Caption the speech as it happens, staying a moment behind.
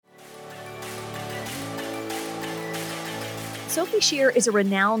Sophie Shear is a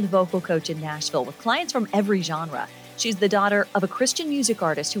renowned vocal coach in Nashville with clients from every genre. She's the daughter of a Christian music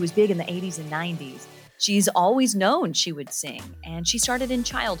artist who was big in the 80s and 90s. She's always known she would sing, and she started in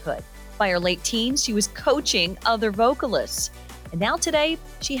childhood. By her late teens, she was coaching other vocalists. And now today,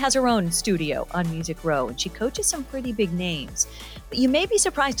 she has her own studio on Music Row, and she coaches some pretty big names. But you may be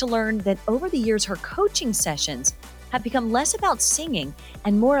surprised to learn that over the years, her coaching sessions have become less about singing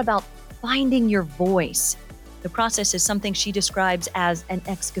and more about finding your voice. The process is something she describes as an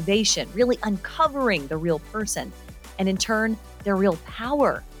excavation, really uncovering the real person, and in turn, their real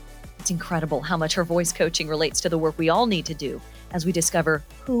power. It's incredible how much her voice coaching relates to the work we all need to do as we discover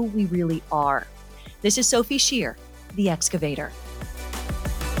who we really are. This is Sophie Shear, the Excavator.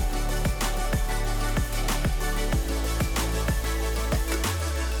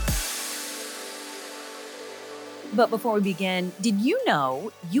 But before we begin, did you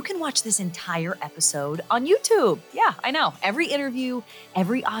know you can watch this entire episode on YouTube? Yeah, I know. Every interview,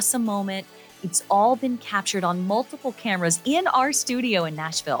 every awesome moment, it's all been captured on multiple cameras in our studio in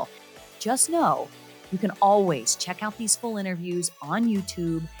Nashville. Just know you can always check out these full interviews on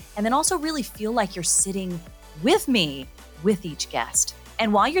YouTube and then also really feel like you're sitting with me with each guest.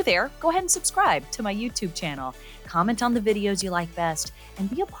 And while you're there, go ahead and subscribe to my YouTube channel. Comment on the videos you like best and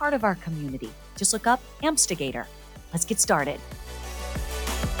be a part of our community. Just look up Excavator. Let's get started.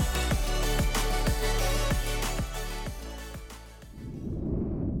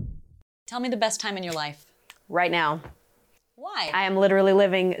 Tell me the best time in your life. Right now. Why? I am literally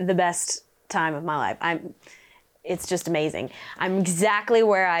living the best time of my life. It's just amazing. I'm exactly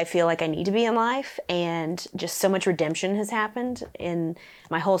where I feel like I need to be in life, and just so much redemption has happened in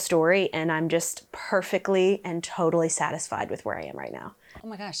my whole story, and I'm just perfectly and totally satisfied with where I am right now. Oh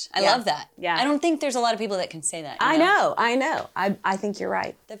my gosh, I love that. Yeah. I don't think there's a lot of people that can say that. I know. I think you're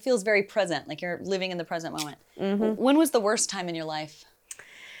right. That feels very present, like you're living in the present moment. Mm-hmm. When was the worst time in your life?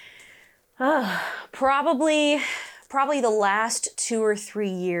 Probably the last 2 or 3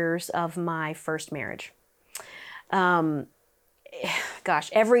 years of my first marriage. Every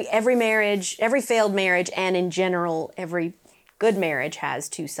marriage, every failed marriage, and in general, every good marriage has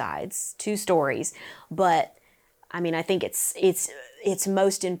two sides, two stories. But I mean, I think it's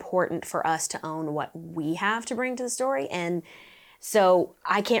most important for us to own what we have to bring to the story. And so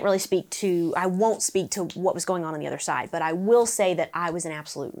I won't speak to what was going on the other side, but I will say that I was an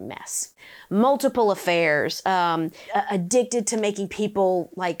absolute mess. Multiple affairs, addicted to making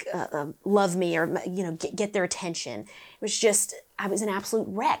people love me or, get their attention. It was just, I was an absolute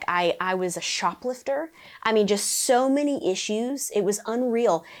wreck. I was a shoplifter. I mean, just so many issues. It was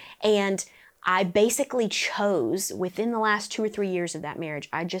unreal. And I basically chose, within the last 2 or 3 years of that marriage,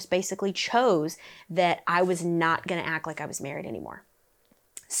 I just basically chose that I was not going to act like I was married anymore.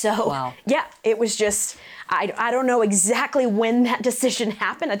 So, wow. Yeah, it was just, I don't know exactly when that decision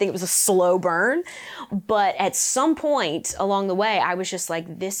happened. I think it was a slow burn. But at some point along the way, I was just like,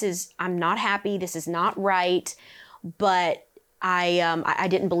 I'm not happy. This is not right. But I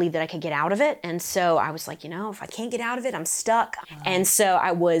didn't believe that I could get out of it. And so I was like, if I can't get out of it, I'm stuck. Wow. And so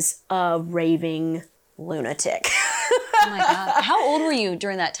I was a raving lunatic. Oh my God. How old were you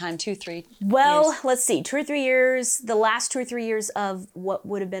during that time? 2, 3 Well, years? Let's see, 2 or 3 years, the last 2 or 3 years of what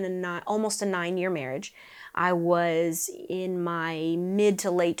would have been almost a 9-year marriage, I was in my mid to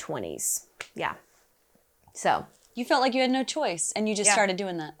late 20s. Yeah. So. You felt like you had no choice and you just started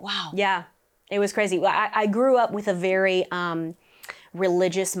doing that. Wow. Yeah. It was crazy. I grew up with a very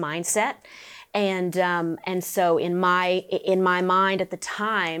religious mindset, and so in my mind at the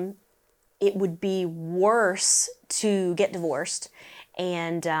time, it would be worse to get divorced,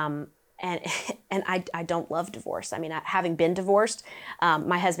 and I don't love divorce. I mean, having been divorced,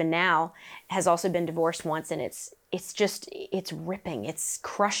 my husband now has also been divorced once, and it's ripping, it's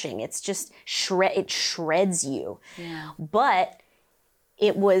crushing, it's just it shreds you. Yeah. But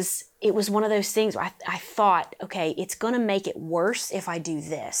it was one of those things where I thought, okay, it's going to make it worse if I do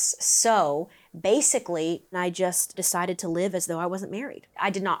this. So basically, I just decided to live as though I wasn't married. I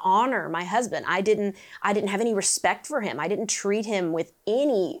did not honor my husband. I didn't have any respect for him. I didn't treat him with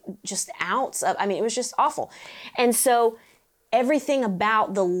any just ounce of, it was just awful. And so everything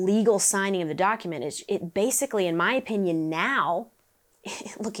about the legal signing of the document it basically, in my opinion now,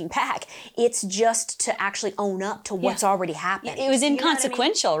 looking back, it's just to actually own up to what's already happened. It was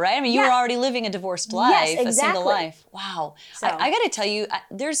inconsequential, right? I mean, you were already living a divorced life, yes, exactly. A single life. Wow. So. I got to tell you,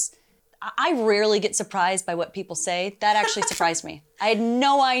 I rarely get surprised by what people say. That actually surprised me. I had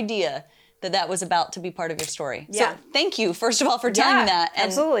no idea that was about to be part of your story. Yeah. So thank you, first of all, for telling me that. And,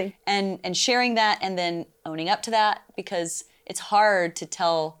 absolutely. And sharing that and then owning up to that, because it's hard to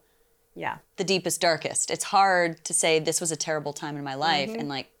tell Yeah. the deepest, darkest. It's hard to say this was a terrible time in my life and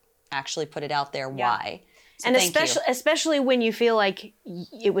like actually put it out there why. So and thank you. especially when you feel like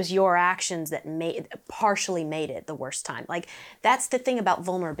it was your actions that partially made it the worst time. Like, that's the thing about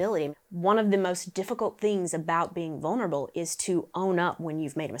vulnerability. One of the most difficult things about being vulnerable is to own up when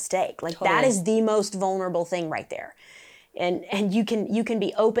you've made a mistake. Like, that is the most vulnerable thing right there. And you can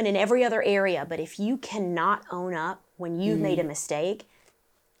be open in every other area, but if you cannot own up when you've made a mistake,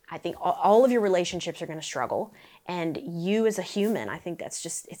 I think all of your relationships are going to struggle. And you as a human, I think that's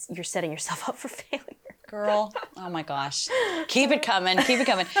just, you're setting yourself up for failure. Girl, oh my gosh. Keep it coming, keep it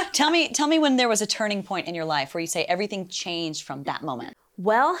coming. Tell me when there was a turning point in your life where you say everything changed from that moment.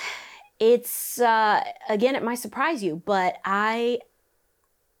 Well, it's, again, it might surprise you, but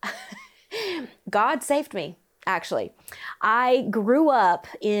God saved me, actually. I grew up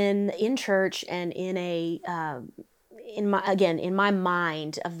in church and in in my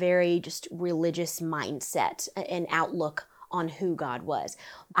mind, a very just religious mindset and outlook on who God was.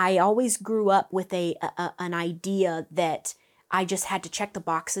 I always grew up with an idea that I just had to check the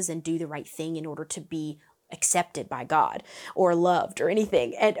boxes and do the right thing in order to be accepted by God or loved or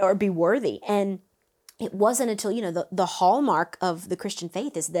anything, or be worthy. And it wasn't until, the hallmark of the Christian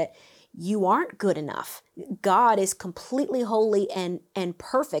faith is that you aren't good enough. God is completely holy and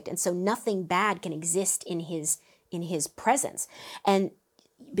perfect, and so nothing bad can exist in his presence. And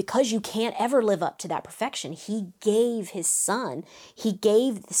because you can't ever live up to that perfection, he gave his son. He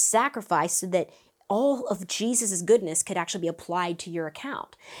gave the sacrifice so that all of Jesus's goodness could actually be applied to your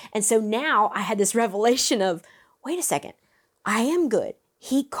account. And so now I had this revelation of, wait a second, I am good.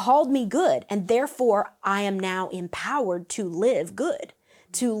 He called me good, and therefore I am now empowered to live good,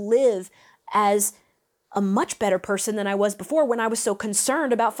 to live as a much better person than I was before when I was so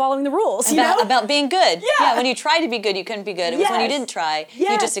concerned about following the rules. About being good. Yeah. When you tried to be good, you couldn't be good. It was when you didn't try,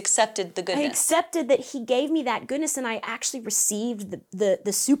 you just accepted the goodness. I accepted that he gave me that goodness, and I actually received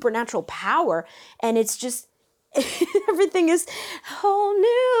the supernatural power. And it's just, everything is whole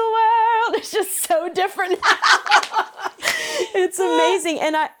new world. It's just so different now. It's amazing.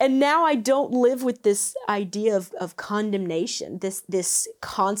 And now I don't live with this idea of condemnation, this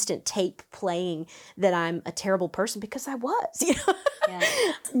constant tape playing that I'm a terrible person, because I was, Yeah.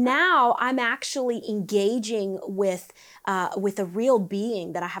 Now I'm actually engaging with a real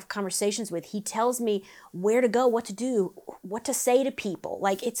being that I have conversations with. He tells me where to go, what to do, what to say to people.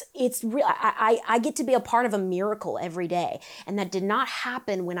 Like, it's real. I get to be a part of a miracle every day. And that did not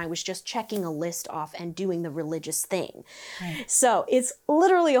happen when I was just checking a list off and doing the religious thing. Right. So it's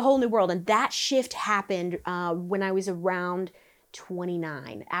literally a whole new world. And that shift happened when I was around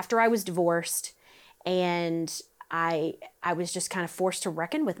 29, after I was divorced, and I was just kind of forced to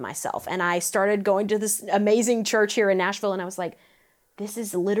reckon with myself. And I started going to this amazing church here in Nashville, and I was like, this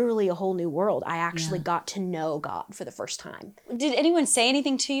is literally a whole new world. I actually got to know God for the first time. Did anyone say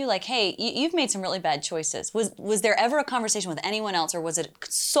anything to you like, hey, you've made some really bad choices? Was there ever a conversation with anyone else, or was it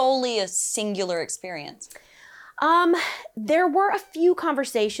solely a singular experience? There were a few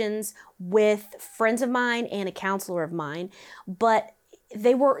conversations with friends of mine and a counselor of mine, but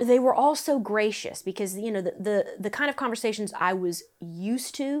they were all so gracious, because the kind of conversations I was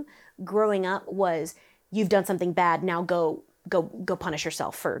used to growing up was, you've done something bad, now go punish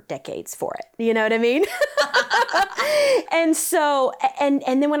yourself for decades for it. You know what I mean? And so, and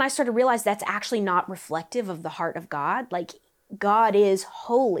then when I started to realize that's actually not reflective of the heart of God, like, God is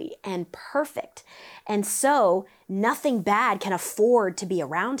holy and perfect. And so nothing bad can afford to be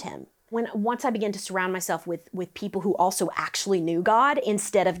around him. Once I began to surround myself with people who also actually knew God,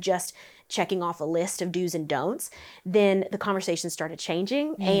 instead of just checking off a list of do's and don'ts, then the conversation started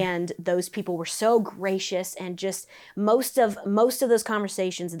changing. And those people were so gracious, and just most of those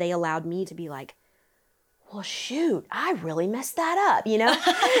conversations, they allowed me to be like, well, shoot, I really messed that up,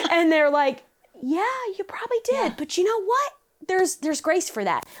 And they're like, yeah, you probably did. But you know what? There's grace for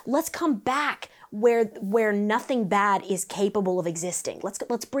that. Let's come back where nothing bad is capable of existing.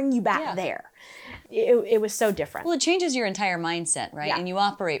 Let's bring you back there. It was so different. Well, it changes your entire mindset, right? Yeah. And you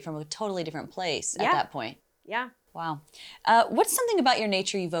operate from a totally different place at that point. Yeah. Wow. What's something about your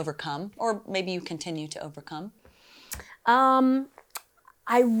nature you've overcome, or maybe you continue to overcome?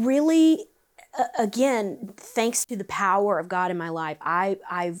 I really, again, thanks to the power of God in my life,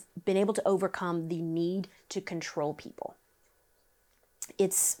 I've been able to overcome the need to control people.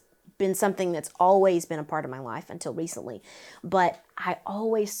 It's been something that's always been a part of my life until recently, but I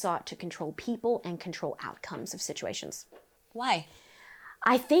always sought to control people and control outcomes of situations. Why?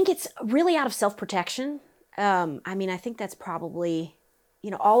 I think it's really out of self-protection. I think that's probably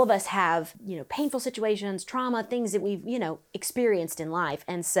all of us have, painful situations, trauma, things that we've, experienced in life.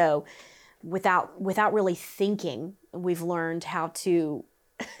 And so without really thinking, we've learned how to,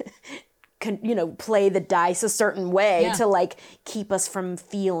 play the dice a certain way to like keep us from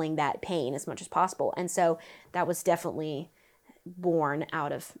feeling that pain as much as possible. And so that was definitely born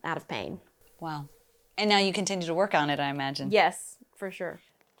out of pain. Wow. And now you continue to work on it, I imagine. Yes, for sure.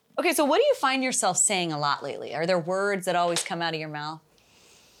 Okay, so what do you find yourself saying a lot lately? Are there words that always come out of your mouth?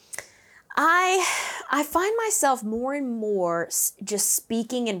 I find myself more and more just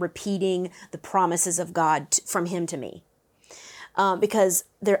speaking and repeating the promises of God from Him to me. Because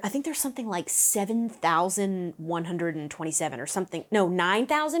I think there's something like 7,127 or something, no,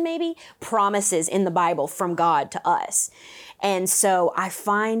 9,000 maybe, promises in the Bible from God to us. And so I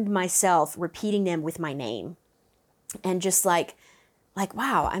find myself repeating them with my name and just like,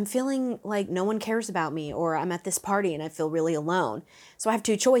 wow, I'm feeling like no one cares about me, or I'm at this party and I feel really alone. So I have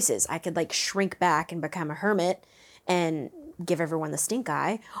two choices. I could like shrink back and become a hermit and give everyone the stink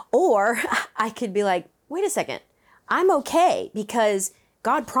eye, or I could be like, wait a second, I'm okay because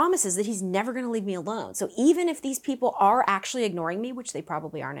God promises that He's never going to leave me alone. So even if these people are actually ignoring me, which they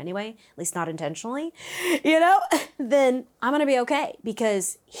probably aren't anyway, at least not intentionally, then I'm going to be okay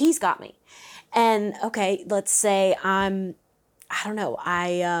because He's got me. And okay, let's say I'm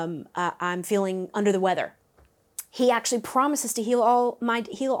feeling under the weather. He actually promises to heal all my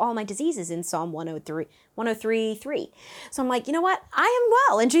diseases in Psalm 103:3. So I'm like, you know what? I am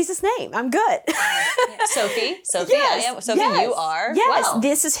well in Jesus' name. I'm good. Sophie, yes, Sophie, yes, you are yes, well.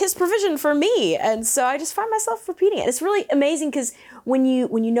 This is His provision for me. And so I just find myself repeating it. It's really amazing because when you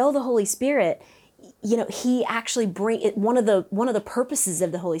know the Holy Spirit, He actually one of the purposes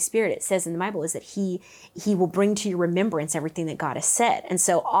of the Holy Spirit, it says in the Bible, is that He will bring to your remembrance everything that God has said. And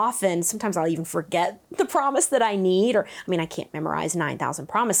so often, sometimes I'll even forget the promise that I need, I can't memorize 9,000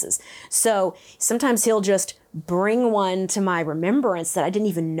 promises. So sometimes He'll just bring one to my remembrance that I didn't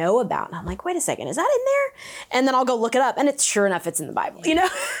even know about. And I'm like, wait a second, is that in there? And then I'll go look it up, and sure enough, it's in the Bible,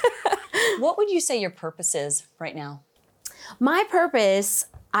 What would you say your purpose is right now?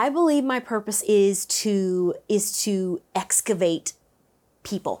 I believe my purpose is to excavate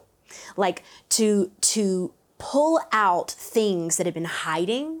people, like to pull out things that have been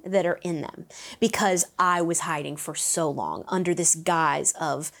hiding that are in them, because I was hiding for so long under this guise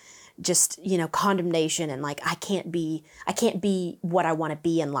of just, condemnation and like, I can't be what I want to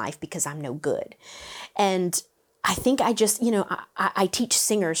be in life because I'm no good. And I think I just, I teach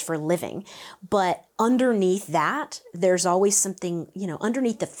singers for a living, but underneath that, there's always something,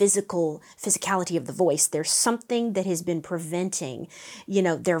 underneath the physicality of the voice, there's something that has been preventing,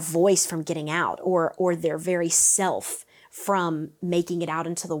 their voice from getting out, or their very self from making it out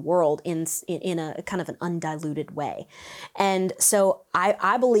into the world in a kind of an undiluted way. And so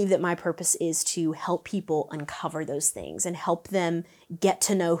I believe that my purpose is to help people uncover those things and help them get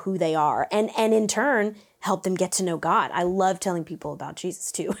to know who they are, and in turn, help them get to know God. I love telling people about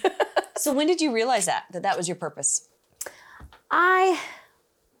Jesus too. So when did you realize that was your purpose? I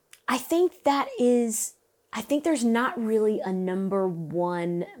think there's not really a number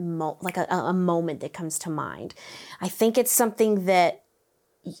one a moment that comes to mind. I think it's something that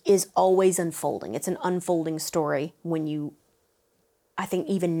is always unfolding. It's an unfolding story I think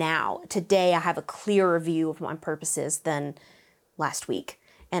even now, today, I have a clearer view of what my purpose is than last week.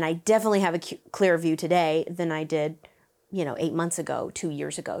 And I definitely have a clearer view today than I did, 8 months ago, 2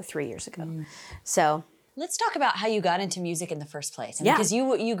 years ago, 3 years ago. So let's talk about how you got into music in the first place. Because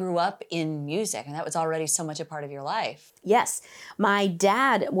you grew up in music, and that was already so much a part of your life. Yes. My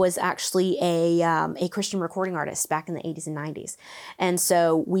dad was actually a Christian recording artist back in the 80s and 90s. And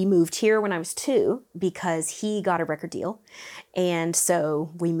so we moved here when I was 2 because he got a record deal. And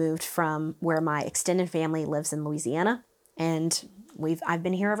so we moved from where my extended family lives in Louisiana, and I've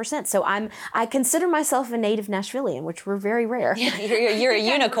been here ever since. So I consider myself a native Nashvilleian, which we're very rare. Yeah, you're a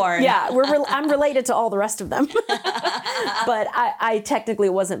unicorn. Yeah, I'm related to all the rest of them. But I technically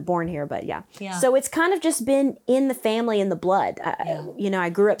wasn't born here, but yeah. So it's kind of just been in the family, in the blood.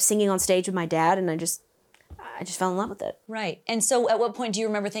 I grew up singing on stage with my dad, and I just fell in love with it. Right. And so at what point do you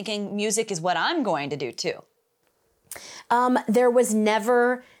remember thinking music is what I'm going to do too? There was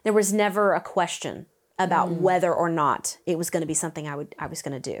never a question about whether or not it was going to be something I was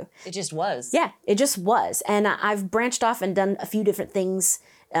going to do. It just was. Yeah, it just was. And I've branched off and done a few different things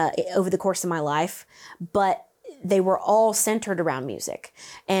over the course of my life, but they were all centered around music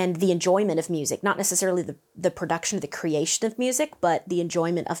and the enjoyment of music, not necessarily the production or the creation of music, but the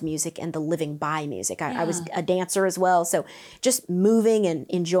enjoyment of music and the living by music. I was a dancer as well. So just moving and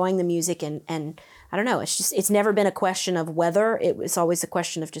enjoying the music and I don't know, it's never been a question of whether, it was always a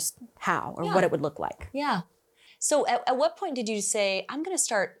question of just how or what it would look like. Yeah. So at what point did you say, I'm going to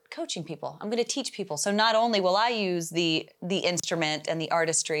start coaching people. I'm going to teach people. So not only will I use the instrument and the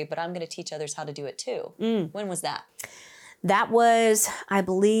artistry, but I'm going to teach others how to do it too. When was that? That was, I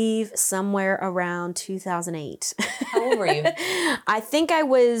believe, somewhere around 2008. How old were you? I think I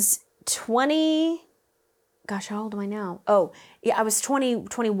was 20. Gosh, how old am I now? Oh, yeah, I was 20,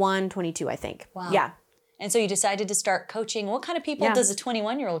 21, 22, I think. Wow. Yeah. And so you decided to start coaching. What kind of people does a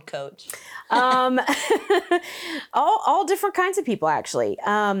 21-year-old coach? All different kinds of people, actually.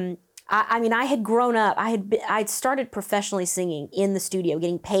 I mean, I had grown up. I'd started professionally singing in the studio,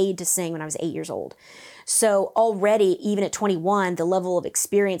 getting paid to sing when I was 8 years old. So already, even at 21, the level of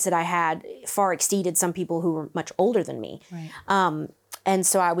experience that I had far exceeded some people who were much older than me. Right. And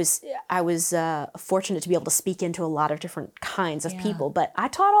so I was fortunate to be able to speak into a lot of different kinds of people. But I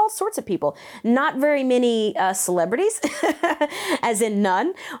taught all sorts of people. Not very many celebrities, as in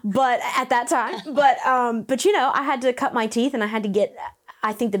none. But at that time, but you know, I had to cut my teeth, and I had to get.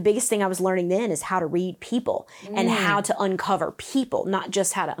 I think the biggest thing I was learning then is how to read people and how to uncover people, not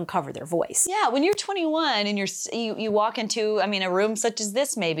just how to uncover their voice. Yeah, when you're 21 and you walk into, I mean, a room such as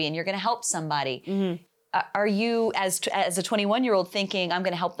this maybe, and you're going to help somebody. Are you, as a 21-year-old, thinking, I'm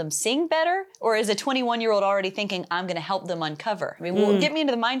going to help them sing better? Or is a 21-year-old already thinking, I'm going to help them uncover? I mean, well, get me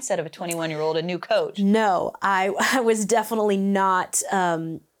into the mindset of a 21-year-old, a new coach. No, I was definitely not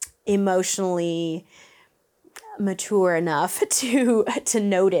emotionally mature enough to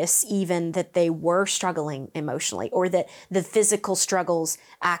notice even that they were struggling emotionally, or that the physical struggles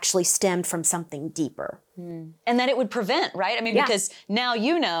actually stemmed from something deeper. And that it would prevent, right? I mean, because now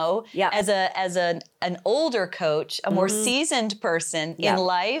you know, as an older coach, a more seasoned person in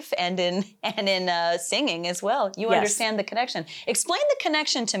life and in singing as well, you understand the connection. Explain the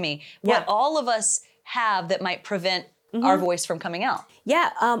connection to me. What all of us have that might prevent our voice from coming out.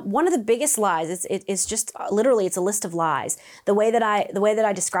 One of the biggest lies, it's just literally, it's a list of lies. The way that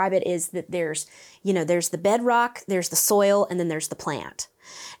I describe it is that there's the bedrock, there's the soil, and then there's the plant.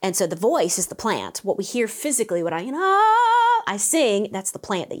 And so the voice is the plant. What we hear physically, what I sing, that's the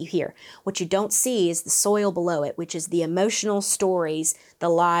plant that you hear. What you don't see is the soil below it, which is the emotional stories, the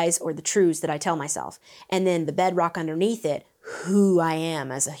lies, or the truths that I tell myself. And then the bedrock underneath it, who I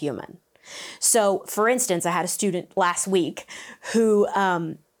am as a human. So, for instance, I had a student last week who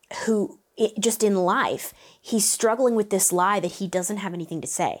just in life, he's struggling with this lie that he doesn't have anything to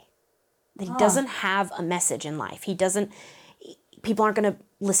say, that he doesn't have a message in life. People aren't going to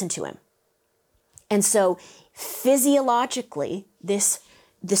listen to him. And so physiologically, this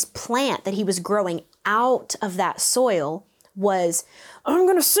plant that he was growing out of that soil was, I'm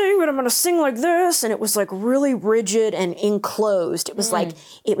going to sing, but I'm going to sing like this. And it was like really rigid and enclosed. It was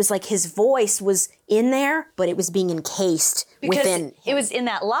like his voice was in there, but it was being encased within him. It was in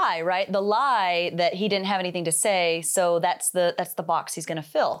that lie, right? The lie that he didn't have anything to say. So that's the box he's going to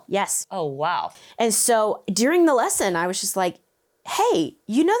fill. Yes. Oh, wow. And so during the lesson, I was just like, hey,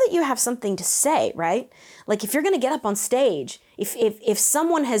 you know that you have something to say, right? Like if you're going to get up on stage, if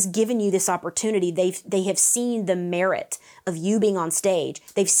someone has given you this opportunity, they have seen the merit of you being on stage.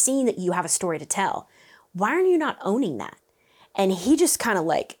 They've seen that you have a story to tell. Why are you not owning that? And he just kind of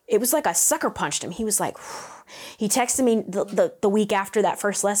like, it was like I sucker punched him. He was like, he texted me the week after that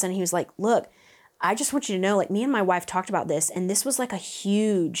first lesson. He was like, look, I just want you to know, like me and my wife talked about this, and this was like a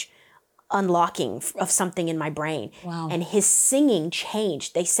huge unlocking of something in my brain. Wow. And his singing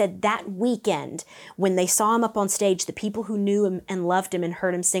changed. They said that weekend when they saw him up on stage, the people who knew him and loved him and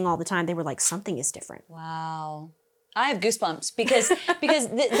heard him sing all the time, they were like, something is different. Wow. I have goosebumps because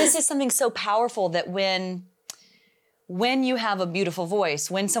this is something so powerful that when you have a beautiful voice,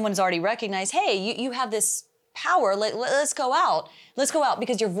 when someone's already recognized, hey, you have this power, let's go out. Let's go out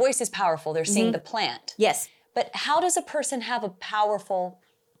because your voice is powerful. They're seeing the plant. Yes. But how does a person have a powerful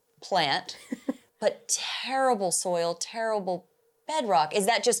plant, but terrible soil, terrible bedrock? Is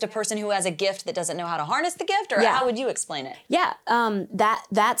that just a person who has a gift that doesn't know how to harness the gift, or how would you explain it? Yeah,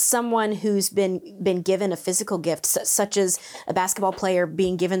 that's someone who's been given a physical gift, such as a basketball player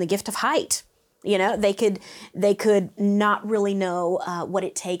being given the gift of height. You know, they could not really know what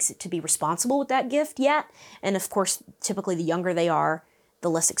it takes to be responsible with that gift yet, and of course, typically the younger they are, the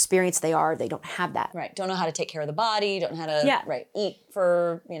less experienced they are, they don't have that. Right. Don't know how to take care of the body, don't know how to eat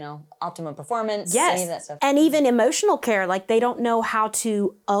for, optimum performance, any of that stuff. And even emotional care, like they don't know how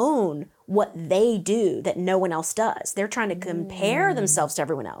to own what they do that no one else does. They're trying to compare themselves to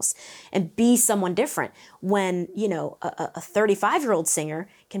everyone else and be someone different when, a 35-year-old singer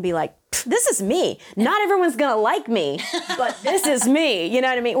can be like, this is me. Not everyone's going to like me, but this is me. You know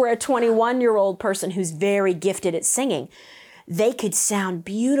what I mean? Where a 21-year-old person who's very gifted at singing, they could sound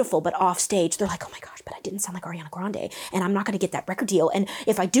beautiful, but off stage, they're like, oh my gosh, but I didn't sound like Ariana Grande, and I'm not going to get that record deal. And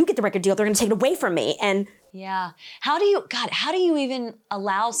if I do get the record deal, they're going to take it away from me. And yeah. How do you even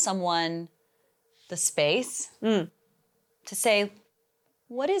allow someone the space to say,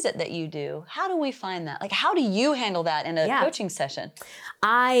 what is it that you do? How do we find that? Like, how do you handle that in a coaching session?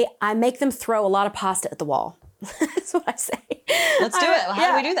 I make them throw a lot of pasta at the wall. That's what I say. Let's do it.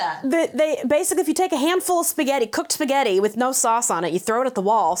 How do we do that? They basically, if you take a handful of spaghetti, cooked spaghetti with no sauce on it, you throw it at the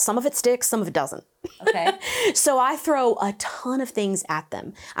wall. Some of it sticks, some of it doesn't. Okay. So I throw a ton of things at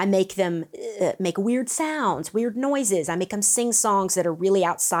them. I make them make weird sounds, weird noises. I make them sing songs that are really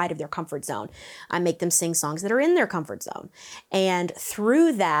outside of their comfort zone. I make them sing songs that are in their comfort zone. And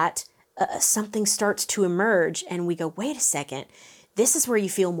through that, something starts to emerge and we go, wait a second. This is where you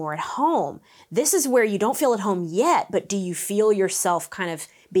feel more at home. This is where you don't feel at home yet, but do you feel yourself kind of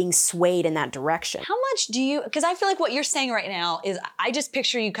being swayed in that direction? How much do you, because I feel like what you're saying right now is, I just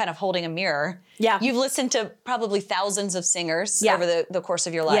picture you kind of holding a mirror. Yeah. You've listened to probably thousands of singers over the course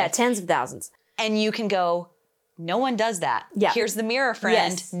of your life. Yeah, tens of thousands. And you can go, no one does that. Yeah. Here's the mirror,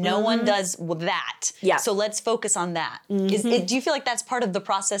 friend. Yes. No one does that. Yeah. So let's focus on that. Do you feel like that's part of the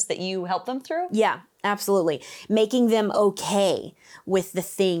process that you help them through? Yeah, absolutely. Making them okay with the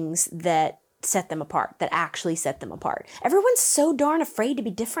things that set them apart, that actually set them apart. Everyone's so darn afraid to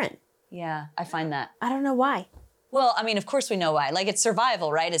be different. Yeah, I find that. I don't know why. Well, I mean, of course we know why. Like, it's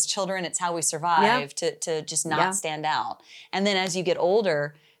survival, right? As children, it's how we survive to just not stand out. And then as you get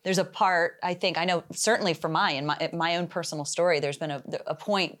older, there's a part, I know certainly for in my own personal story, there's been a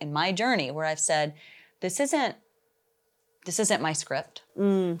point in my journey where I've said, this isn't my script.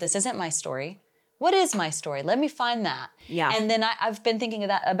 This isn't my story. What is my story? Let me find that. Yeah. And then I've been thinking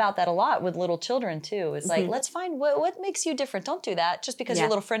about that a lot with little children too. It's like, let's find what makes you different. Don't do that just because your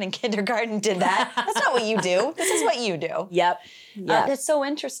little friend in kindergarten did that. That's not what you do. This is what you do. Yep. That's so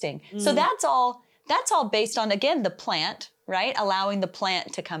interesting. So that's all based on, again, the plant, right? Allowing the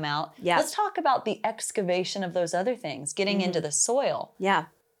plant to come out. Yeah. Let's talk about the excavation of those other things, getting into the soil. Yeah.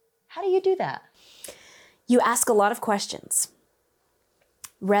 How do you do that? You ask a lot of questions.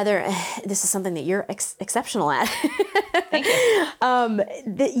 Rather, this is something that you're exceptional at. Thank you.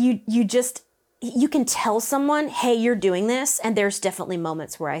 That you can tell someone, hey, you're doing this. And there's definitely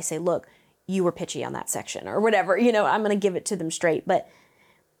moments where I say, look, you were pitchy on that section or whatever, I'm going to give it to them straight. But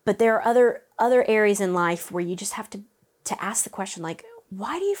there are other areas in life where you just have to ask the question, like,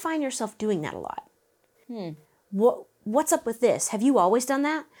 why do you find yourself doing that a lot? What's up with this? Have you always done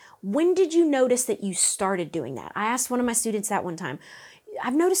that? When did you notice that you started doing that? I asked one of my students that one time.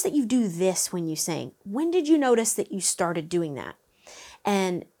 I've noticed that you do this when you sing. When did you notice that you started doing that?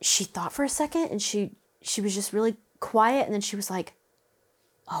 And she thought for a second and she was just really quiet. And then she was like,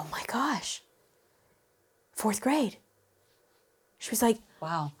 oh my gosh, 4th grade. She was like,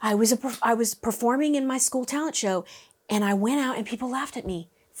 wow, I was performing in my school talent show and I went out and people laughed at me.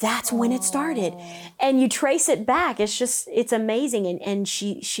 That's when it started. And you trace it back. It's amazing. And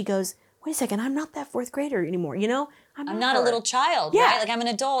she goes, wait a second, I'm not that 4th grader anymore. I'm not a little child, right? Like, I'm an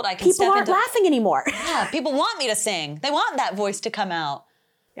adult. I can people aren't laughing anymore. Yeah, people want me to sing. They want that voice to come out.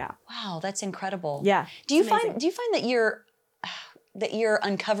 Yeah. Wow, that's incredible. Yeah. Do you find that you're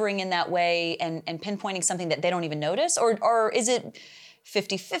uncovering in that way and pinpointing something that they don't even notice, or is it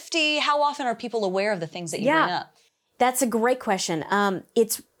 50-50? How often are people aware of the things that you bring up? That's a great question.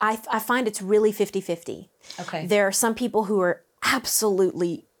 I find it's really 50-50. Okay. There are some people who are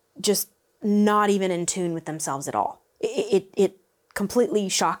absolutely just not even in tune with themselves at all. It completely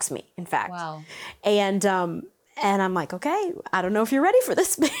shocks me, in fact. Wow. And I'm like, okay, I don't know if you're ready for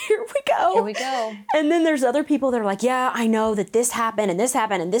this, but here we go. Here we go. And then there's other people that are like, yeah, I know that this happened and this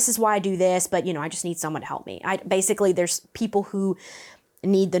happened and this is why I do this, but I just need someone to help me. Basically, there's people who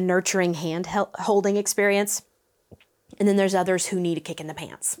need the nurturing hand holding experience. And then there's others who need a kick in the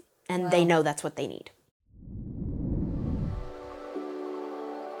pants. And they know that's what they need.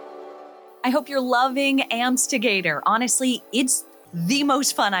 I hope you're loving Excavator. Honestly, it's the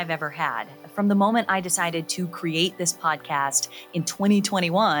most fun I've ever had. From the moment I decided to create this podcast in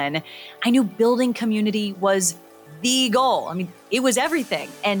 2021, I knew building community was the goal. I mean, it was everything.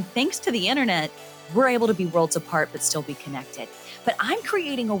 And thanks to the internet, we're able to be worlds apart but still be connected. but I'm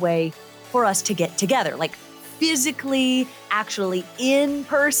creating a way for us to get together, like physically, actually in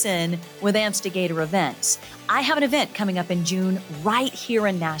person with Excavator events. I have an event coming up in June right here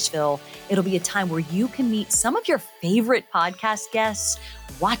in Nashville. It'll be a time where you can meet some of your favorite podcast guests,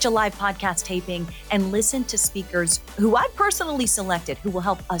 watch a live podcast taping, and listen to speakers who I've personally selected who will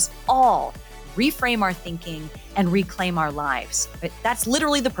help us all reframe our thinking and reclaim our lives. But that's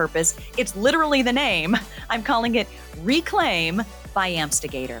literally the purpose. It's literally the name. I'm calling it Reclaim by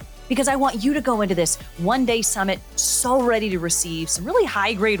Excavator, because I want you to go into this one-day summit so ready to receive some really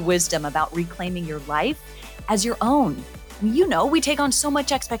high-grade wisdom about reclaiming your life as your own. You know, we take on so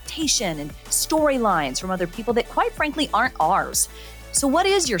much expectation and storylines from other people that quite frankly aren't ours. So what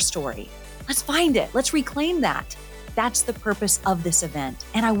is your story? Let's find it. Let's reclaim that. That's the purpose of this event.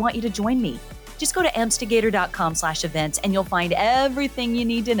 And I want you to join me. Just go to excavator.com/events and you'll find everything you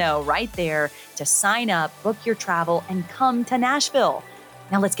need to know right there to sign up, book your travel, and come to Nashville.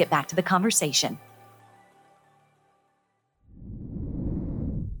 Now let's get back to the conversation.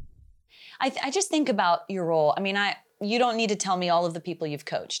 I just think about your role. I mean, you don't need to tell me all of the people you've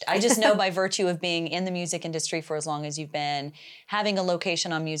coached. I just know by virtue of being in the music industry for as long as you've been, having a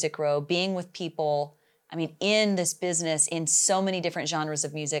location on Music Row, being with people, I mean, in this business, in so many different genres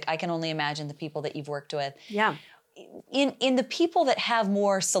of music, I can only imagine the people that you've worked with. Yeah. In the people that have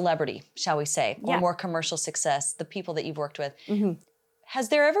more celebrity, shall we say, or more commercial success, the people that you've worked with, has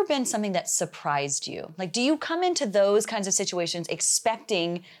there ever been something that surprised you? Like, do you come into those kinds of situations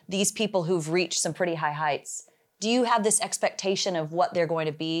expecting these people who've reached some pretty high heights? Do you have this expectation of what they're going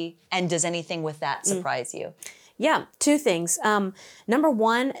to be? And does anything with that surprise you? Yeah, two things. Number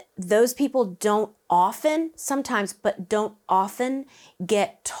one, those people don't often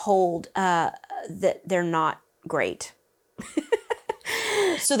get told that they're not great.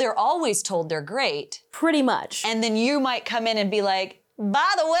 So they're always told they're great. Pretty much. And then you might come in and be like, by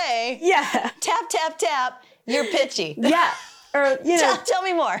the way, tap, tap, tap, you're pitchy. Yeah. Or, tell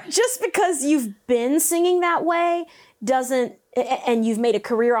me more. Just because you've been singing that way and you've made a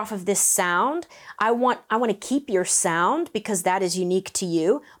career off of this sound, I want to keep your sound because that is unique to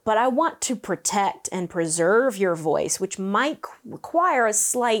you, but I want to protect and preserve your voice, which might require a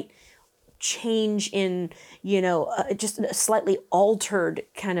slight change in, just a slightly altered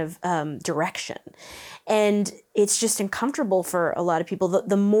kind of direction. And it's just uncomfortable for a lot of people.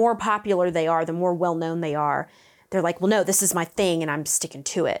 The more popular they are, the more well-known they are, they're like, well, no, this is my thing and I'm sticking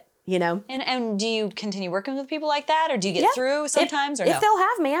to it, And do you continue working with people like that, or do you get through sometimes, or no? If they'll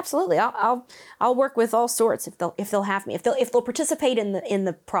have me, absolutely. I'll work with all sorts if they'll have me. If they'll participate in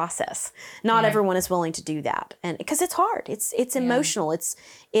the process. Not everyone is willing to do that. And because it's hard. It's emotional. It's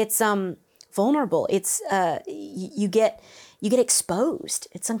vulnerable. It's you get exposed.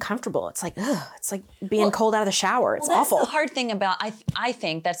 It's uncomfortable. It's like, ugh, it's like being cold out of the shower. It's awful. That's the hard thing about, I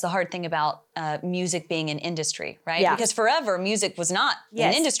think that's the hard thing about music being an industry, right? Yeah. Because forever music was not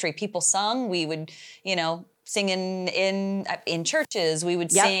an industry. People sung, we would, sing in churches, we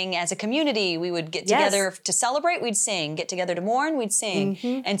would sing as a community, we would get together to celebrate, we'd sing, get together to mourn, we'd sing.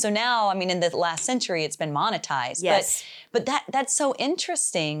 And so now, I mean, in the last century, it's been monetized. Yes. But that's so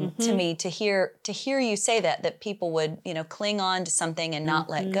interesting to me to hear you say that people would, cling on to something and not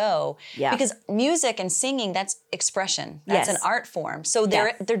let go. Yeah. Because music and singing, that's expression. That's an art form. So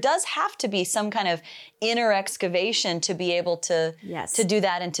there does have to be some kind of inner excavation to be able to do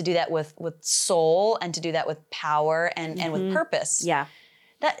that, and to do that with soul, and to do that with power and with purpose. Yeah.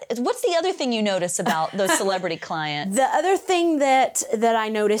 What's the other thing you notice about those celebrity clients? The other thing that I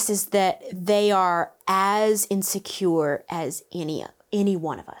notice is that they are as insecure as any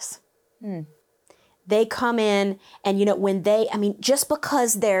one of us. They come in and, just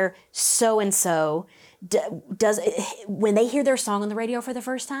because they're so-and-so, when they hear their song on the radio for the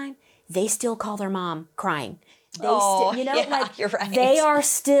first time, they still call their mom crying. You're right. They are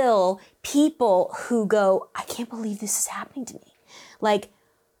still people who go, I can't believe this is happening to me.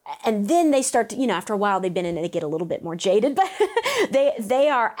 And then they start to, after a while they've been in it, they get a little bit more jaded, but they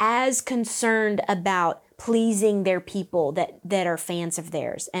are as concerned about pleasing their people that are fans of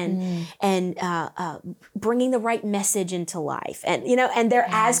theirs, and bringing the right message into life, and they're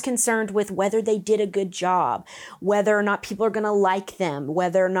as concerned with whether they did a good job, whether or not people are going to like them,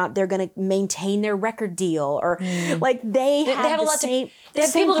 whether or not they're going to maintain their record deal, or they have a lot they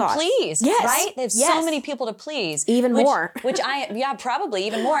have people to please, right? They have so many people to please, more, probably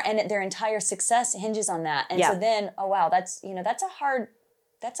even more, and their entire success hinges on that. And so then, that's a hard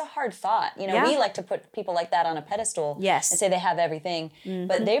that's a hard thought. You know, we like to put people like that on a pedestal and say they have everything,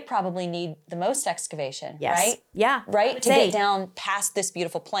 but they probably need the most excavation, right? Yeah. Right? To get down past this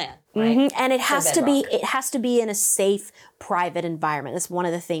beautiful plant, right? And it has to be in a safe, private environment. That's one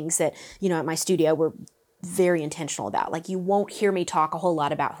of the things that, you know, at my studio we're very intentional about. Like, you won't hear me talk a whole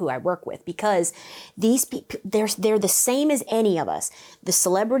lot about who I work with, because these people, they're the same as any of us, the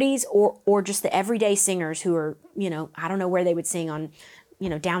celebrities or just the everyday singers who are, you know, I don't know where they would sing on, you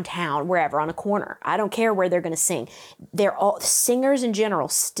know, downtown, wherever, on a corner. I don't care where they're going to sing. They're all, singers in general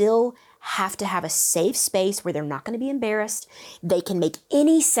still have to have a safe space where they're not going to be embarrassed. They can make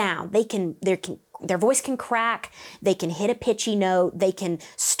any sound. Their voice can crack. They can hit a pitchy note. They can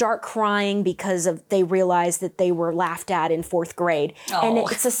start crying because they realize that they were laughed at in 4th grade. And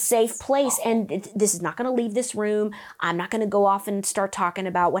it's a safe place. And this is not going to leave this room. I'm not going to go off and start talking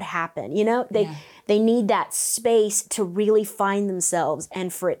about what happened. You know, they need that space to really find themselves,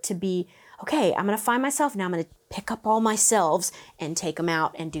 and for it to be, okay, I'm going to find myself. Now I'm going to pick up all my selves and take them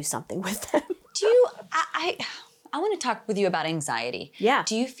out and do something with them. I want to talk with you about anxiety. Yeah.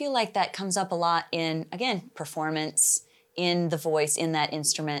 Do you feel like that comes up a lot in, again, performance, in the voice, in that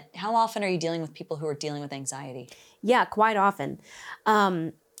instrument? How often are you dealing with people who are dealing with anxiety? Yeah, quite often.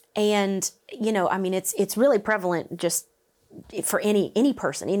 And, you know, I mean, it's really prevalent just for any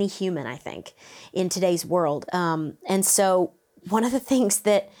person, any human, I think, in today's world. And so one of the things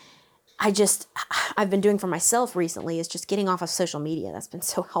that I've been doing for myself recently is just getting off of social media. That's been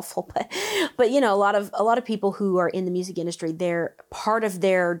so helpful. But you know, a lot of people who are in the music industry, they're part of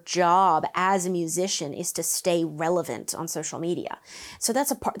their job as a musician is to stay relevant on social media. So that's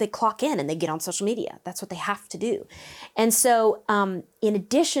a part, they clock in and they get on social media. That's what they have to do. And so in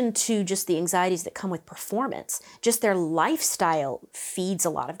addition to just the anxieties that come with performance, just their lifestyle feeds a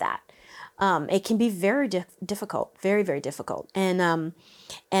lot of that. It can be very difficult, very, very difficult. And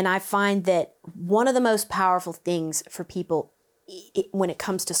I find that one of the most powerful things for people when it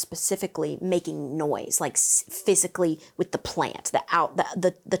comes to specifically making noise, like physically with the plant,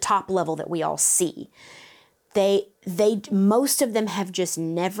 the top level that we all see, they most of them have just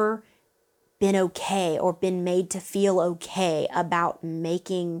never been okay or been made to feel okay about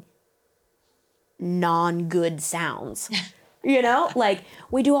making non-good sounds. You know, like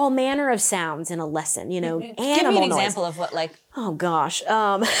we do all manner of sounds in a lesson, you know, animal Give me an noise. example of what, like. Oh, gosh.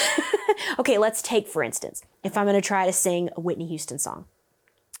 Okay, let's take, for instance, if I'm going to try to sing a Whitney Houston song.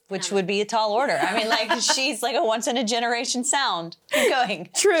 Which would be a tall order. I mean, like, she's like a once-in-a-generation sound. Keep going.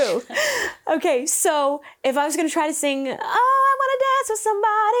 True. Okay, so if I was going to try to sing, oh, I want to dance with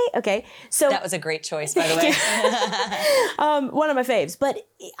somebody. Okay, so. That was a great choice, by the way. One of my faves. But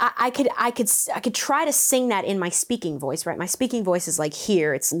I could try to sing that in my speaking voice, right? My speaking voice is like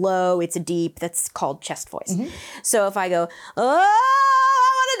here. It's low, it's deep. That's called chest voice. Mm-hmm. So if I go, oh,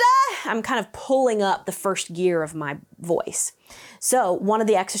 I want to die, I'm kind of pulling up the first gear of my voice. So one of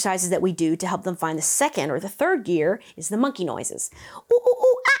the exercises that we do to help them find the second or the third gear is the monkey noises. Ooh, ooh,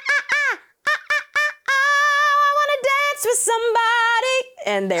 ooh, ah, ah, ah, ah, ah, ah, ah, I want to dance with somebody.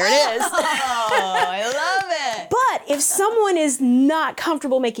 And there it is. Oh, I love it. But if someone is not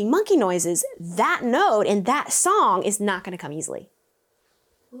comfortable making monkey noises, that note in that song is not going to come easily.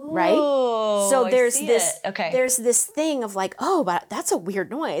 Right? Ooh, so there's there's this thing of like, oh, but that's a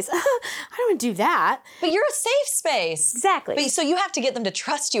weird noise. I don't want to do that. But you're a safe space. Exactly. But, so you have to get them to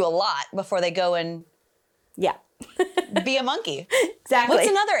trust you a lot before they go and be a monkey. Exactly. What's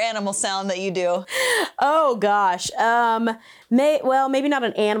another animal sound that you do? Oh gosh. Maybe not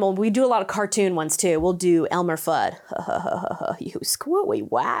an animal. We do a lot of cartoon ones too. We'll do Elmer Fudd. You squirrely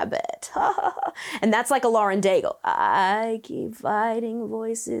wabbit. And that's like a Lauren Daigle. I keep fighting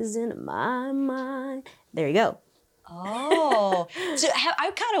voices in my mind. There you go. Oh, so I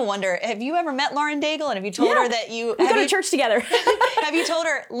kind of wonder, have you ever met Lauren Daigle, and have you told her that we go to church together? Have you told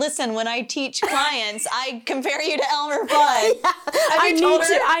her, listen, when I teach clients, I compare you to Elmer Fudd?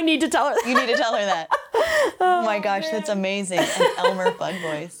 I need to tell her. You need to tell her that. Oh my gosh, that's amazing. An Elmer Fudd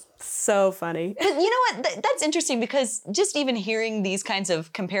voice. So funny. But you know what? That's interesting, because just even hearing these kinds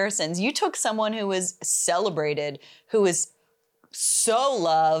of comparisons, you took someone who was celebrated, who was so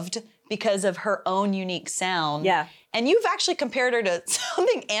loved because of her own unique sound. Yeah. And you've actually compared her to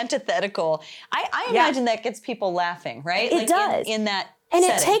something antithetical. I imagine that gets people laughing, right? It does. In that And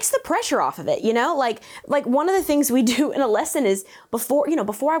setting. it takes the pressure off of it, you know? Like one of the things we do in a lesson is before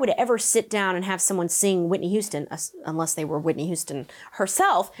I would ever sit down and have someone sing Whitney Houston, unless they were Whitney Houston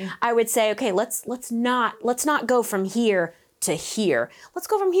herself, I would say, okay, let's not go from here to here. Let's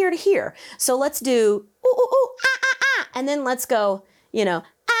go from here to here. So let's do ooh, ooh, ooh, ah, ah, ah. And then let's go, you know,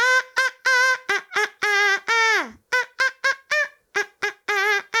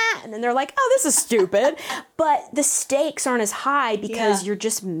 and they're like, oh, this is stupid. But the stakes aren't as high because you're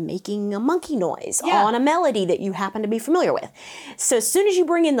just making a monkey noise on a melody that you happen to be familiar with. So as soon as you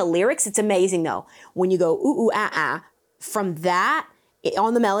bring in the lyrics, it's amazing though. When you go ooh, ooh, ah, ah, from that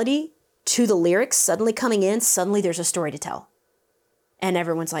on the melody to the lyrics suddenly coming in, suddenly there's a story to tell. And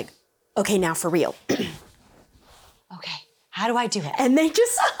everyone's like, okay, now for real. Okay. How do I do it? And they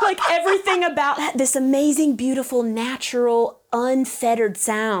just, like, everything about this amazing, beautiful, natural, unfettered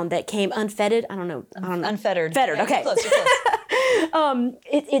sound that came, unfettered, I don't know. Unfettered. Fettered, yeah, okay. You're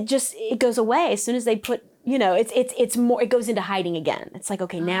close. It goes away as soon as they put, it's more, it goes into hiding again. It's like,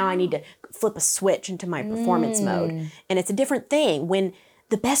 okay, now I need to flip a switch into my performance mode. And it's a different thing when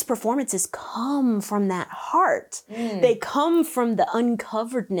the best performances come from that heart. They come from the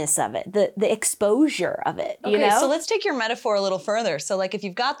uncoveredness of it, the exposure of it, Okay, so let's take your metaphor a little further. So like if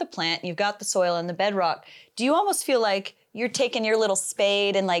you've got the plant, you've got the soil and the bedrock, do you almost feel like you're taking your little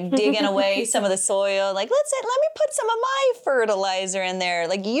spade and like digging away some of the soil? Like, let me put some of my fertilizer in there.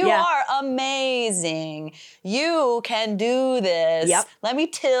 Like, you are amazing. You can do this. Yep. Let me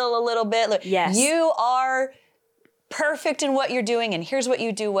till a little bit. Look, you are perfect in what you're doing, and here's what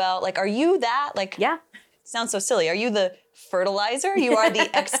you do well. Like, are you that? Like, sounds so silly. Are you the fertilizer? You are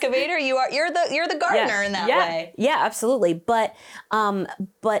the excavator. You're the gardener in that way. Yeah, absolutely. But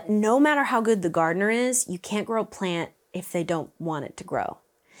no matter how good the gardener is, you can't grow a plant if they don't want it to grow.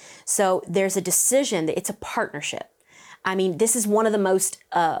 So there's a decision that it's a partnership. I mean, this is one of the most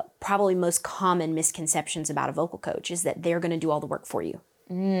probably most common misconceptions about a vocal coach is that they're going to do all the work for you.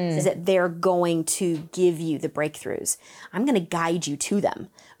 Is that they're going to give you the breakthroughs. I'm going to guide you to them,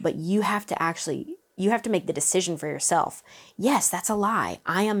 but you have to make the decision for yourself. Yes, that's a lie.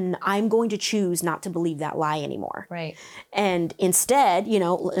 I'm going to choose not to believe that lie anymore. Right. And instead,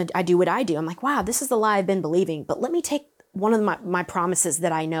 I do what I do. I'm like, wow, this is the lie I've been believing, but let me take one of my promises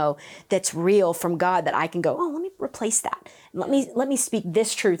that I know that's real from God that I can go, oh, let me replace that. Let me speak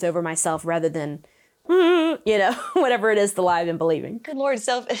this truth over myself rather than whatever it is, the lie I've been believing. Good Lord,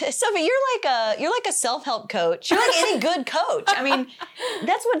 Sophie, you're like a self-help coach. You're like any good coach. I mean,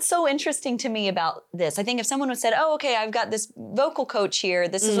 that's what's so interesting to me about this. I think if someone would said, oh, okay, I've got this vocal coach here.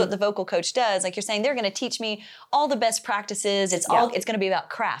 This is what the vocal coach does. Like you're saying, they're going to teach me all the best practices. It's going to be about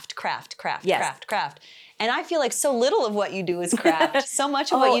craft. And I feel like so little of what you do is craft. So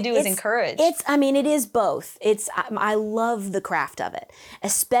much of what you do is encourage. It is both. I love the craft of it,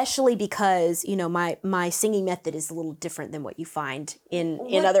 especially because, my singing method is a little different than what you find in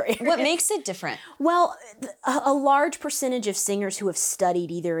other areas. What makes it different? Well, a large percentage of singers who have studied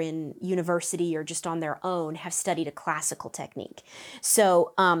either in university or just on their own have studied a classical technique.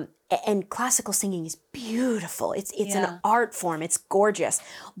 So, and classical singing is beautiful. It's an art form. It's gorgeous.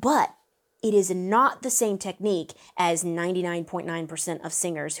 But it is not the same technique as 99.9% of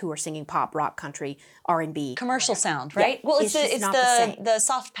singers who are singing pop, rock, country, R&B. Commercial sound, right? Yeah, well, it's the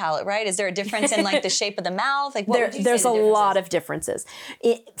soft palate, right? Is there a difference in like the shape of the mouth? Like there's a lot of differences.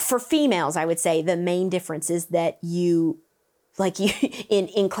 For females, I would say the main difference is that you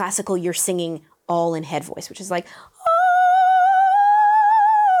in classical, you're singing all in head voice, which is like,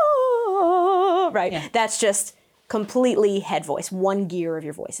 oh, right? Yeah. That's just completely head voice, one gear of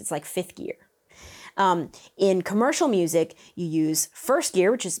your voice. It's like fifth gear. In commercial music, you use first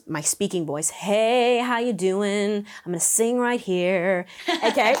gear, which is my speaking voice. Hey, how you doing? I'm going to sing right here.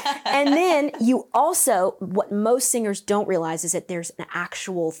 Okay. And then you also, what most singers don't realize is that there's an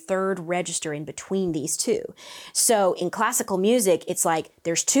actual third register in between these two. So in classical music, it's like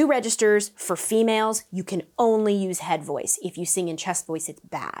there's two registers. For females, you can only use head voice. If you sing in chest voice, it's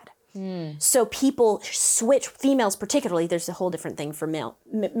bad. So people switch, females particularly, there's a whole different thing for male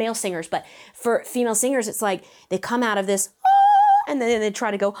singers, but for female singers, it's like they come out of this, oh, and then they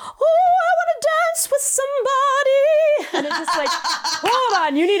try to go, oh, I want to dance with somebody. And it's just like, hold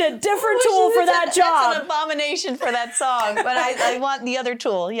on, you need a different tool for that job. That's an abomination for that song, but I want the other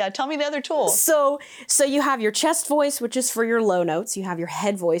tool. Yeah, tell me the other tool. So you have your chest voice, which is for your low notes. You have your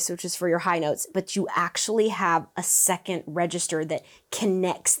head voice, which is for your high notes, but you actually have a second register that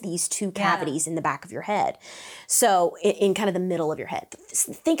connects these two cavities in the back of your head. So in kind of the middle of your head.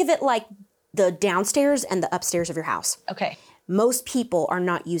 Think of it like the downstairs and the upstairs of your house. Okay. Most people are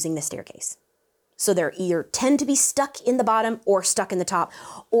not using the staircase. So they're either tend to be stuck in the bottom or stuck in the top,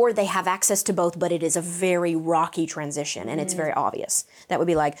 or they have access to both, but it is a very rocky transition and it's very obvious. That would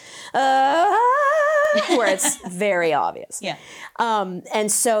be like, where it's very obvious. Yeah.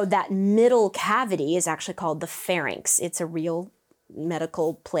 And so that middle cavity is actually called the pharynx. It's a real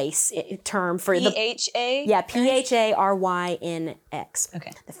medical place term for P-H-A? Yeah, P-H-A-R-Y-N-X.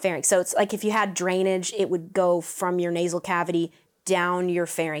 Okay. The pharynx. So it's like if you had drainage, it would go from your nasal cavity down your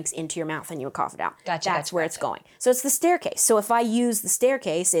pharynx into your mouth and you cough it out. Gotcha. That's where it's going. So it's the staircase. So if I use the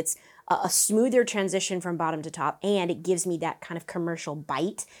staircase, it's a smoother transition from bottom to top, and it gives me that kind of commercial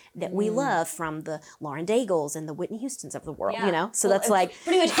bite that we love from the Lauren Daigles and the Whitney Houstons of the world, you know? So that's like...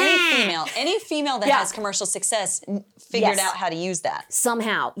 Pretty much any female that has commercial success figured out how to use that.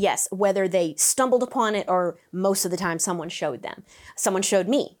 Somehow, yes. Whether they stumbled upon it or most of the time someone showed them. Someone showed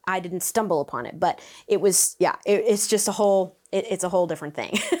me. I didn't stumble upon it, but it was, it's just a whole... It's a whole different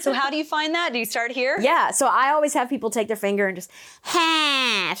thing. So how do you find that? Do you start here? Yeah. So I always have people take their finger and just,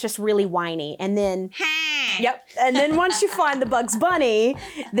 it's just really whiny. And then, And then once you find the Bugs Bunny,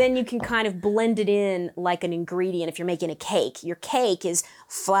 then you can kind of blend it in like an ingredient. If you're making a cake, your cake is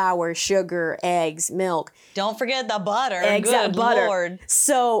flour, sugar, eggs, milk. Don't forget the butter. Good butter. Lord.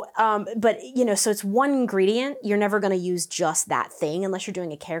 So, but so it's one ingredient. You're never going to use just that thing unless you're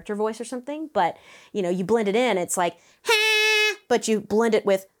doing a character voice or something. But, you blend it in. It's like, but you blend it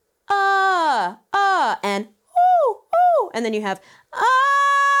with and ooh, and then you have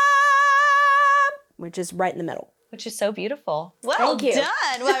which is right in the middle. Which is so beautiful. Well Thank you. done.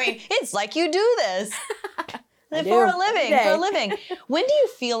 Well, I mean, it's like you do this for a living. When do you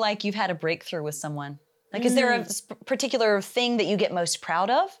feel like you've had a breakthrough with someone? Like, is there a particular thing that you get most proud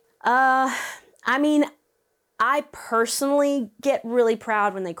of? I mean, I personally get really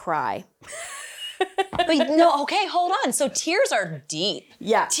proud when they cry. But no, okay, hold on. So tears are deep.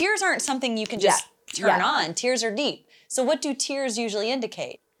 Yeah. Tears aren't something you can just turn on. Tears are deep. So what do tears usually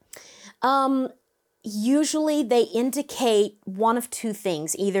indicate? Usually they indicate one of two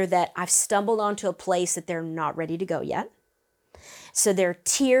things. Either that I've stumbled onto a place that they're not ready to go yet. So they're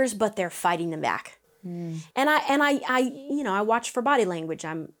tears, but they're fighting them back. And I watch for body language.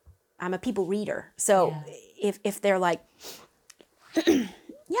 I'm a people reader. So if they're like,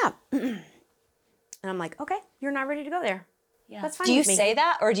 and I'm like, okay, you're not ready to go there. Yeah. That's fine. Do you say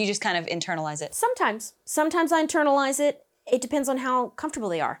that, or do you just kind of internalize it? Sometimes I internalize it. It depends on how comfortable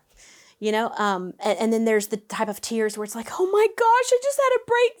they are, and then there's the type of tears where it's like, oh my gosh, I just had a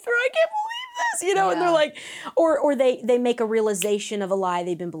breakthrough. I can't believe this, and they're like, or they make a realization of a lie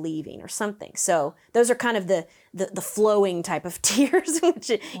they've been believing or something. So those are kind of the flowing type of tears,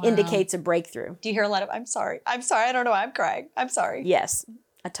 which indicates a breakthrough. Do you hear a lot of, I'm sorry, I don't know why I'm crying. I'm sorry. Yes.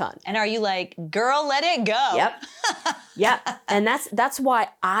 A ton. And are you like, girl, let it go? Yep. Yeah. And that's why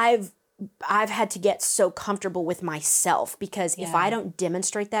I've had to get so comfortable with myself, because if I don't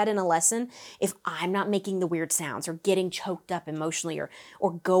demonstrate that in a lesson, if I'm not making the weird sounds or getting choked up emotionally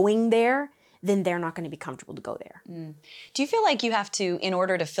or going there, then they're not going to be comfortable to go there. Do you feel like you have to, in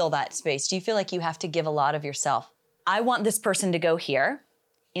order to fill that space, do you feel like you have to give a lot of yourself? I want this person to go here.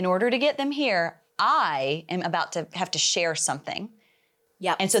 In order to get them here, I am about to have to share something.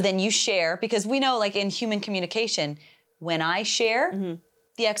 Yeah. And so then you share, because we know, like in human communication, when I share,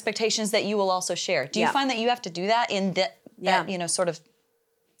 the expectations that you will also share. Do you find that you have to do that in that sort of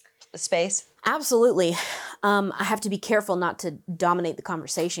space? Absolutely. I have to be careful not to dominate the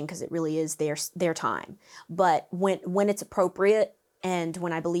conversation, because it really is their time. But when it's appropriate and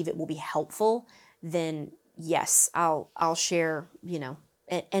when I believe it will be helpful, then yes, I'll share,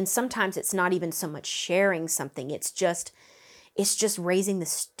 and sometimes it's not even so much sharing something. It's just raising the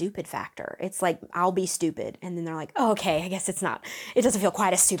stupid factor. It's like, I'll be stupid. And then they're like, oh, okay, I guess it doesn't feel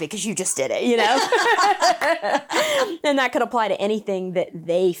quite as stupid because you just did it, And that could apply to anything that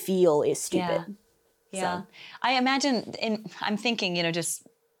they feel is stupid. Yeah. So. I imagine, I'm thinking, just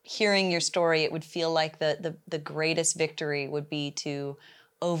hearing your story, it would feel like the greatest victory would be to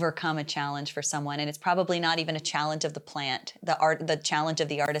overcome a challenge for someone. And it's probably not even a challenge of the plant, the challenge of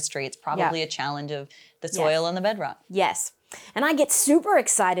the artistry. It's probably a challenge of the soil and the bedrock. Yes. And I get super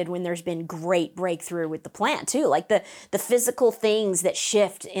excited when there's been great breakthrough with the plant too, like the physical things that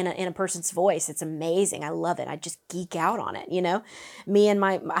shift in a person's voice. It's amazing. I love it. I just geek out on it. Me and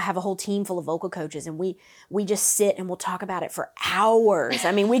I have a whole team full of vocal coaches, and we just sit and we'll talk about it for hours.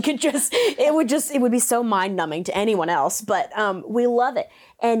 I mean, we could it would be so mind numbing to anyone else, but we love it.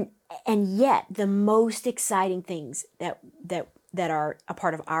 And yet the most exciting things that are a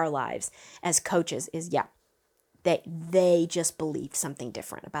part of our lives as coaches is that they just believed something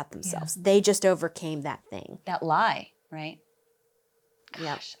different about themselves. Yeah. They just overcame that thing. That lie, right?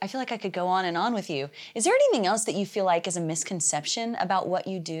 Gosh, I feel like I could go on and on with you. Is there anything else that you feel like is a misconception about what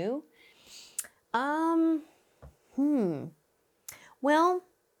you do? Well,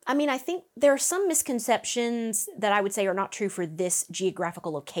 I mean, I think there are some misconceptions that I would say are not true for this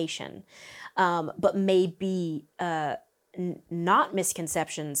geographical location, but may be not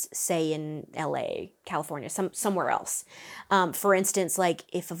misconceptions, say in LA, California, somewhere else. For instance, like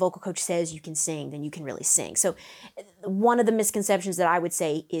if a vocal coach says you can sing, then you can really sing. So one of the misconceptions that I would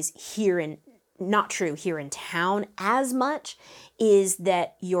say is not true here in town as much, is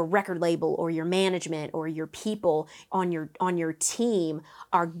that your record label or your management or your people on your team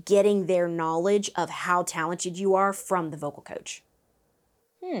are getting their knowledge of how talented you are from the vocal coach.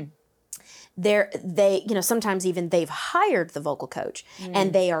 Sometimes even they've hired the vocal coach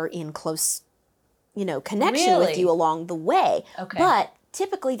and they are in close, connection with you along the way. Okay. But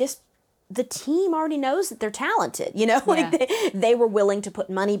typically the team already knows that they're talented, like they were willing to put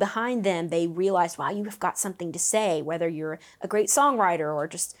money behind them. They realized, wow, you've got something to say, whether you're a great songwriter or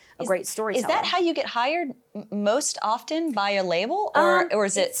just a great storyteller. Is that how you get hired most often, by a label, or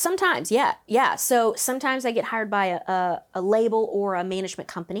is it? Sometimes, yeah. So sometimes I get hired by a label or a management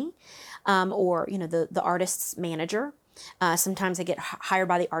company, or the artist's manager. Sometimes I get hired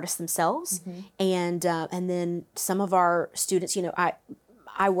by the artists themselves, and then some of our students,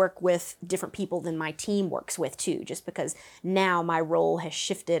 I work with different people than my team works with too, just because now my role has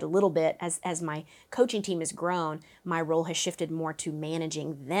shifted a little bit as my coaching team has grown. My role has shifted more to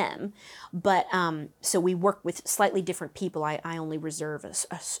managing them. But so we work with slightly different people. I only reserve a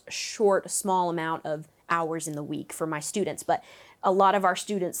small amount of hours in the week for my students. But a lot of our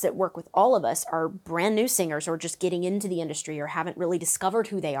students that work with all of us are brand new singers or just getting into the industry or haven't really discovered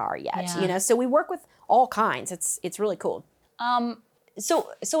who they are yet. Yeah. So we work with all kinds. It's really cool.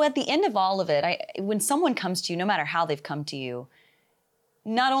 So at the end of all of it, when someone comes to you, no matter how they've come to you,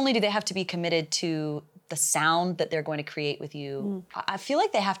 not only do they have to be committed to the sound that they're going to create with you, I feel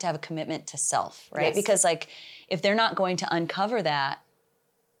like they have to have a commitment to self, right? Yes. Because if they're not going to uncover that,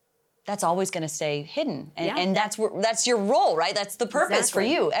 that's always going to stay hidden. And that's your role, right? That's the purpose for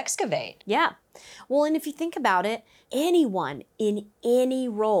you, Excavate. Yeah. Well, and if you think about it, anyone in any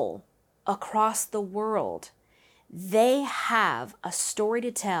role across the world, they have a story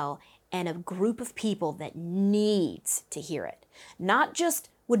to tell and a group of people that needs to hear it. Not just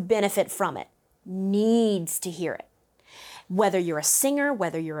would benefit from it, needs to hear it. Whether you're a singer,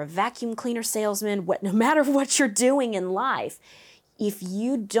 whether you're a vacuum cleaner salesman, no matter what you're doing in life, if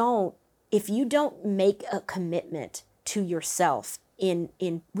you don't make a commitment to yourself in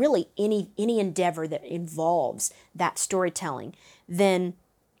really any endeavor that involves that storytelling, then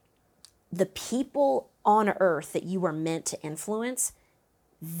the people on earth that you are meant to influence,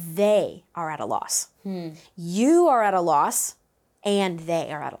 they are at a loss. You are at a loss and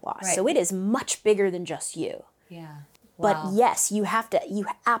they are at a loss. Right. So it is much bigger than just you. Yeah. But yes, you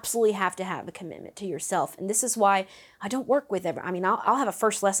absolutely have to have a commitment to yourself. And this is why I don't work with I'll have a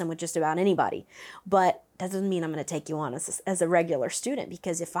first lesson with just about anybody, but that doesn't mean I'm going to take you on as a regular student,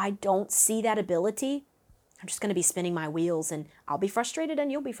 because if I don't see that ability, I'm just going to be spinning my wheels and I'll be frustrated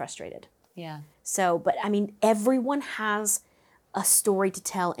and you'll be frustrated. Yeah. So, but everyone has a story to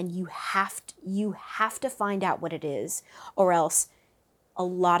tell, and you have to find out what it is, or else a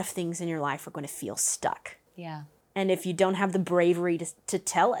lot of things in your life are going to feel stuck. Yeah. And if you don't have the bravery to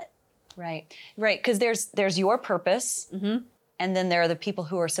tell it. Right. Because there's your purpose, and then there are the people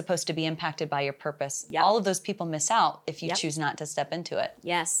who are supposed to be impacted by your purpose. Yep. All of those people miss out if you choose not to step into it.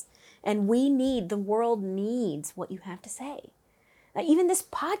 Yes. And the world needs what you have to say. Even this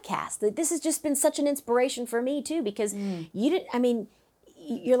podcast, this has just been such an inspiration for me too, because you're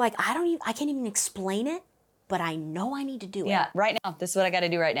like, I can't even explain it, but I know I need to do it. Yeah, right now. This is what I got to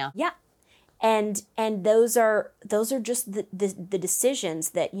do right now. Yeah. And those are just the decisions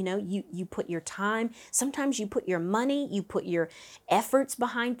that, you put your time, sometimes you put your money, you put your efforts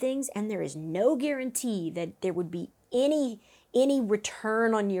behind things, and there is no guarantee that there would be any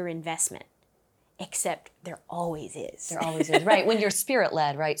return on your investment. Except there always is. There always is, right? When you're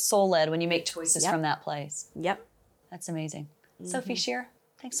spirit-led, right? Soul-led, when you make choices from that place. Yep. That's amazing. Sophie, Shear,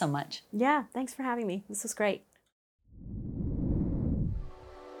 thanks so much. Yeah, thanks for having me. This was great.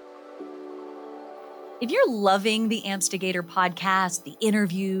 If you're loving the Amstigator podcast, the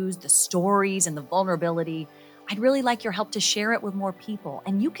interviews, the stories, and the vulnerability, I'd really like your help to share it with more people.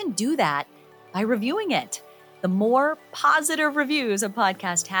 And you can do that by reviewing it. The more positive reviews a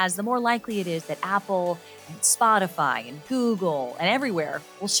podcast has, the more likely it is that Apple and Spotify and Google and everywhere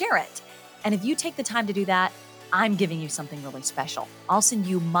will share it. And if you take the time to do that, I'm giving you something really special. I'll send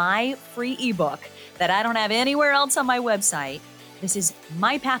you my free ebook that I don't have anywhere else on my website. This is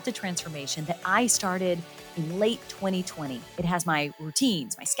My Path to Transformation that I started in late 2020. It has my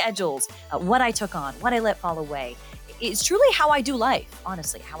routines, my schedules, what I took on, what I let fall away. It's truly how I do life,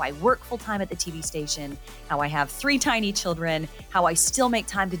 honestly, how I work full-time at the TV station, how I have 3 tiny children, how I still make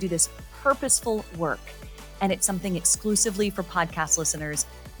time to do this purposeful work. and it's something exclusively for podcast listeners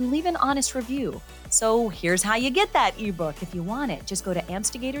who leave an honest review. So here's how you get that ebook if you want it. Just go to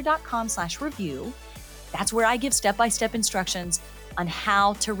amstigator.com/review. That's where I give step-by-step instructions on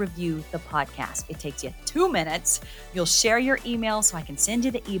how to review the podcast. It takes you 2 minutes. You'll share your email so I can send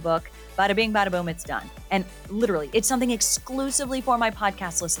you the ebook. Bada bing, bada boom, it's done. And literally, it's something exclusively for my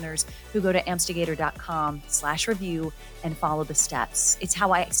podcast listeners who go to amstigator.com/review and follow the steps. It's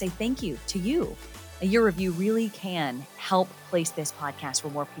how I say thank you to you. Your review really can help place this podcast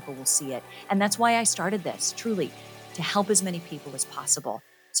where more people will see it. And that's why I started this, truly, to help as many people as possible.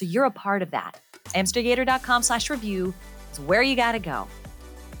 So you're a part of that. amstigator.com/review is where you got to go.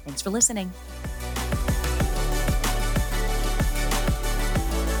 Thanks for listening.